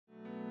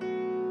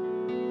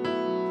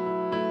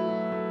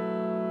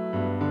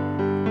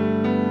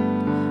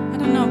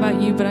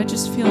about you, but I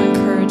just feel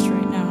encouraged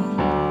right now.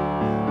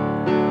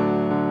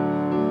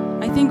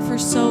 I think for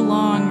so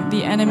long,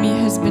 the enemy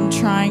has been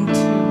trying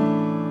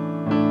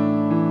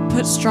to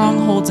put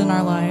strongholds in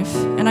our life,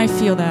 and I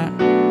feel that,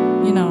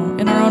 you know,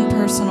 in our own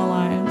personal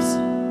lives.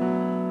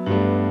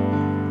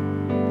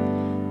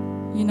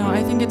 You know,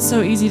 I think it's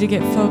so easy to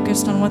get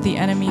focused on what the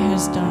enemy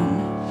has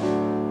done.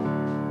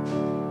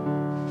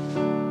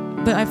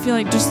 But I feel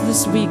like just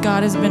this week,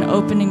 God has been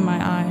opening my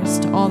eyes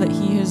to all that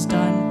He has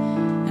done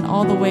and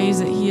all the ways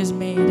that He has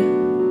made.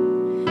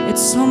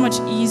 It's so much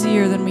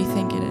easier than we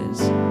think it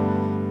is.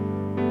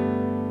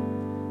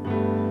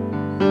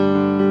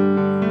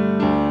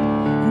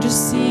 And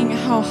just seeing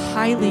how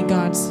highly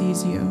God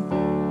sees you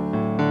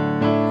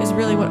is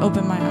really what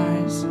opened my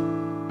eyes.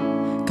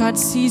 God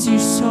sees you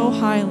so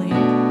highly.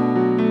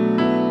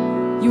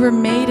 You were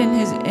made in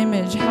His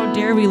image. How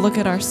dare we look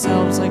at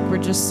ourselves like we're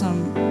just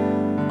some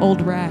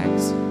old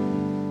rags?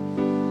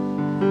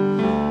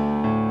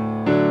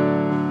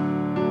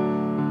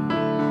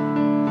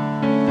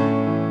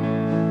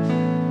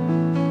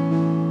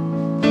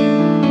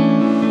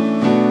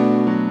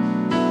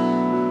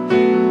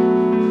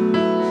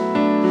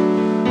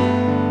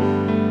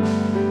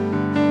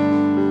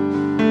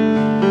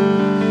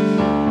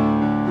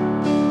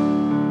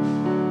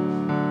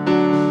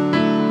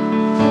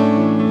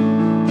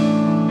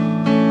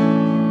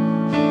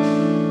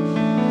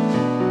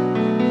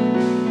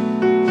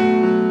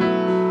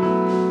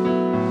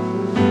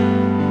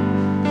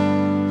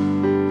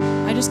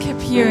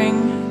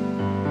 Hearing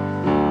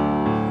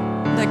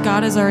that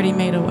God has already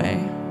made a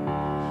way.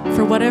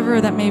 For whatever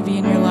that may be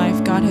in your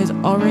life, God has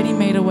already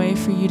made a way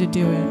for you to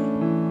do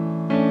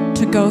it,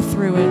 to go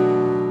through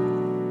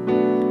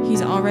it.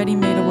 He's already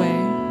made a way.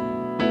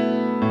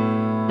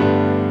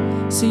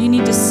 So you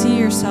need to see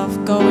yourself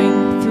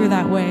going through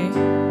that way.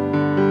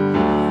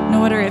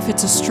 No matter if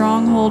it's a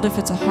stronghold, if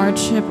it's a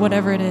hardship,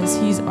 whatever it is,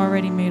 He's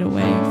already made a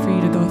way for you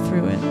to go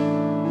through it.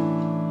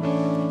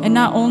 And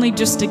not only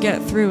just to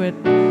get through it,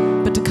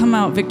 but to come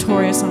out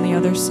victorious on the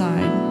other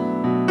side.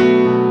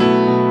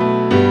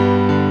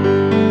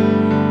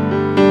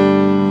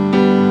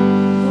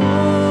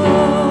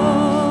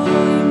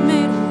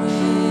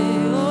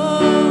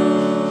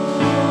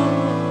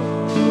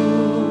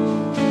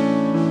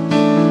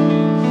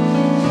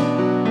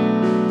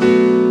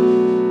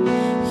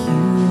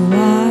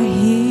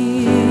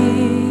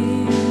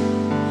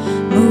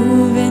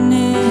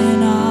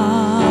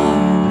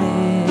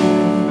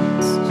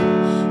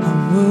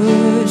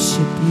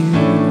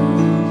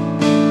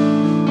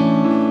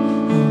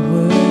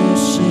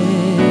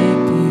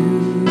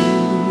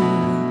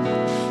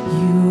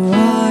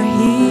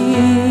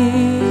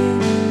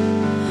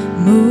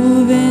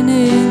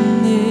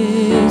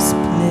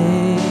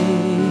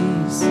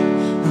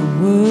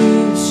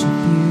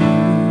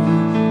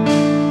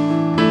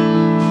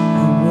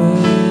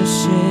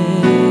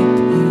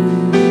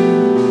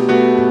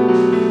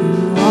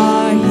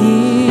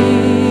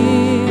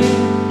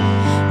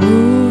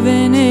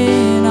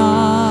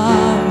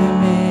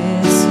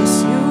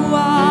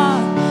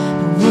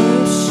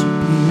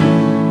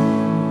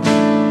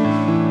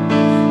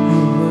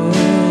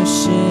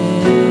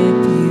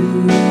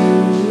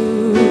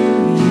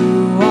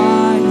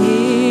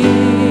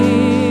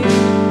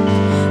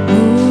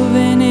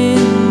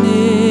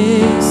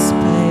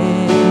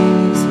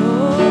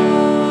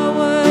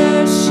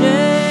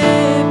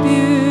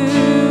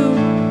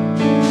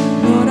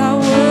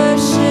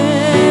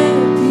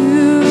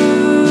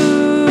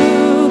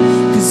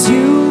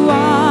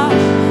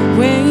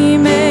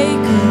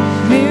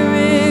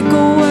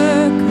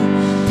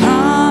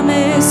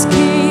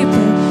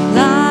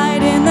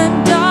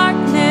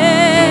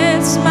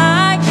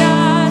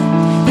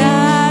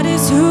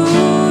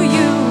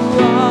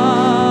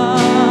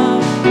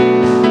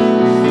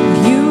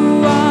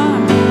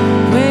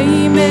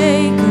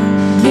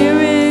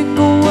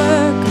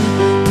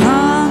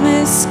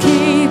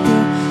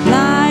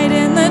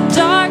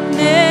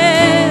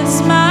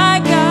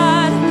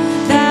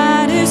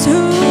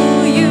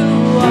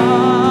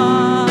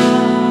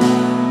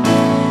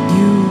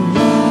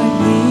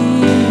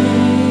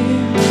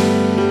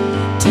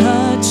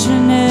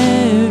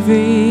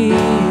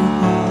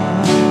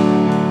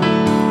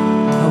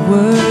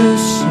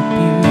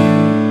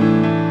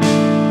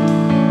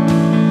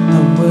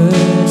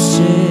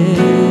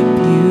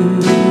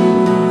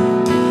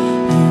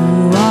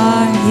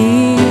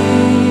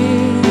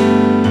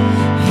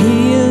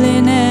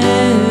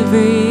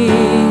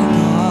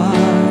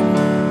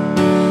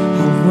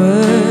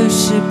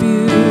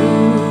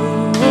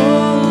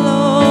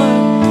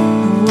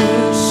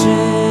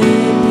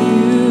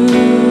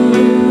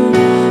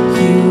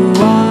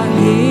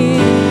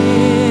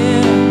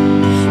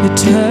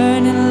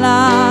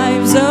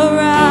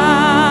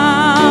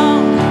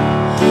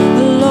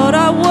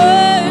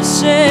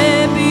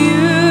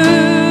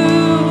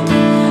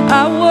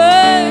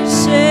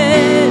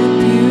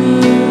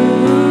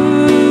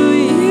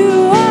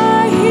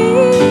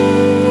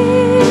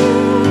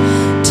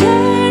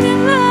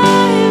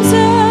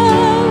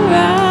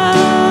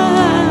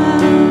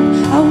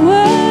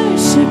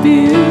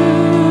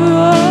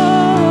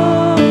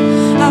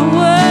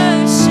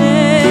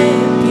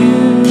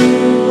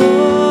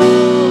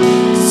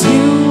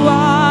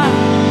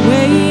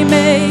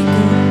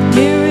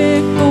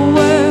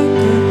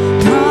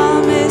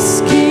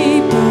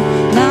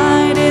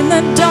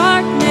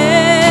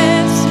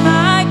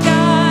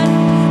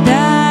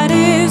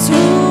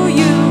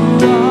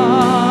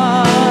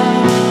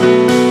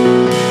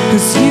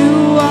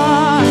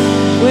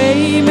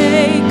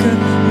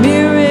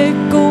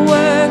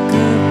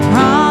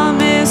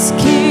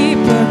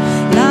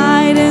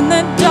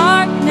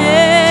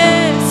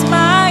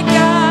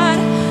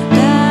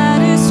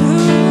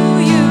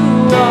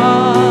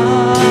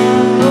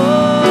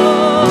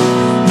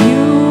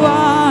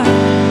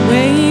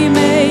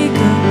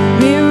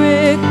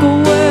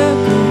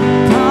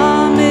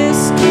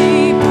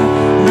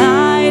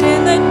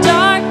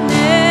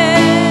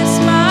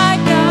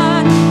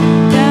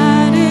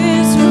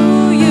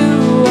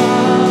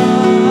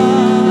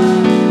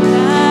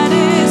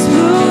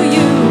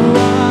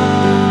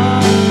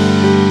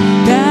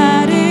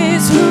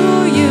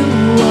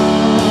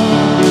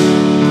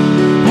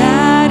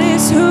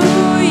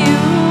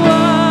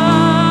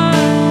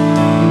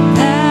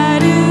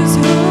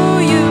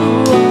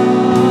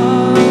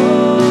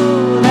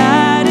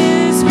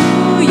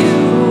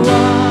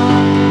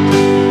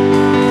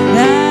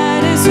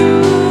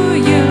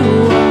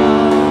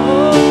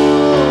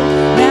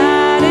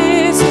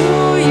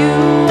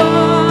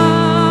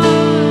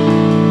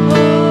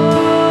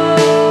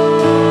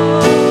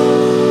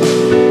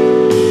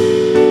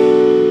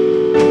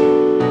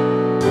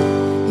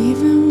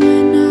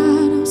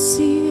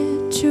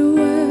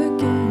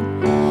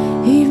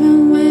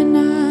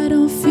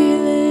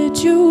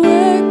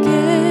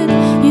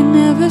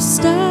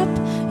 stop,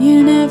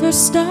 you never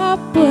stop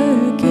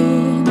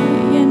working.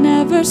 You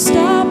never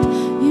stop,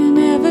 you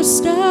never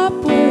stop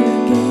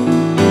working.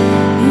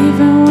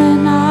 Even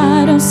when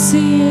I don't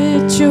see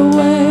it, you're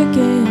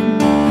working.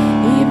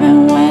 Even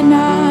when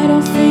I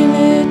don't feel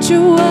it,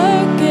 you're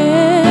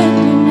working.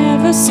 You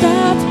never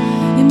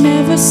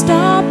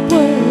stop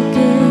working.